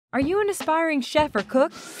Are you an aspiring chef or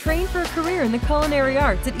cook? Train for a career in the culinary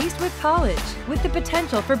arts at Eastwick College with the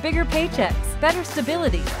potential for bigger paychecks, better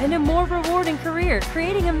stability, and a more rewarding career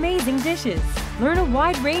creating amazing dishes. Learn a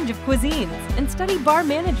wide range of cuisines and study bar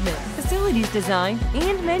management, facilities design,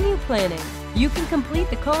 and menu planning. You can complete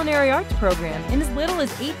the culinary arts program in as little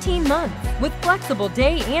as 18 months with flexible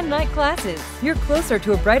day and night classes. You're closer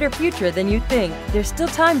to a brighter future than you think. There's still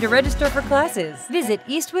time to register for classes. Visit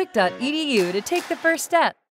eastwick.edu to take the first step.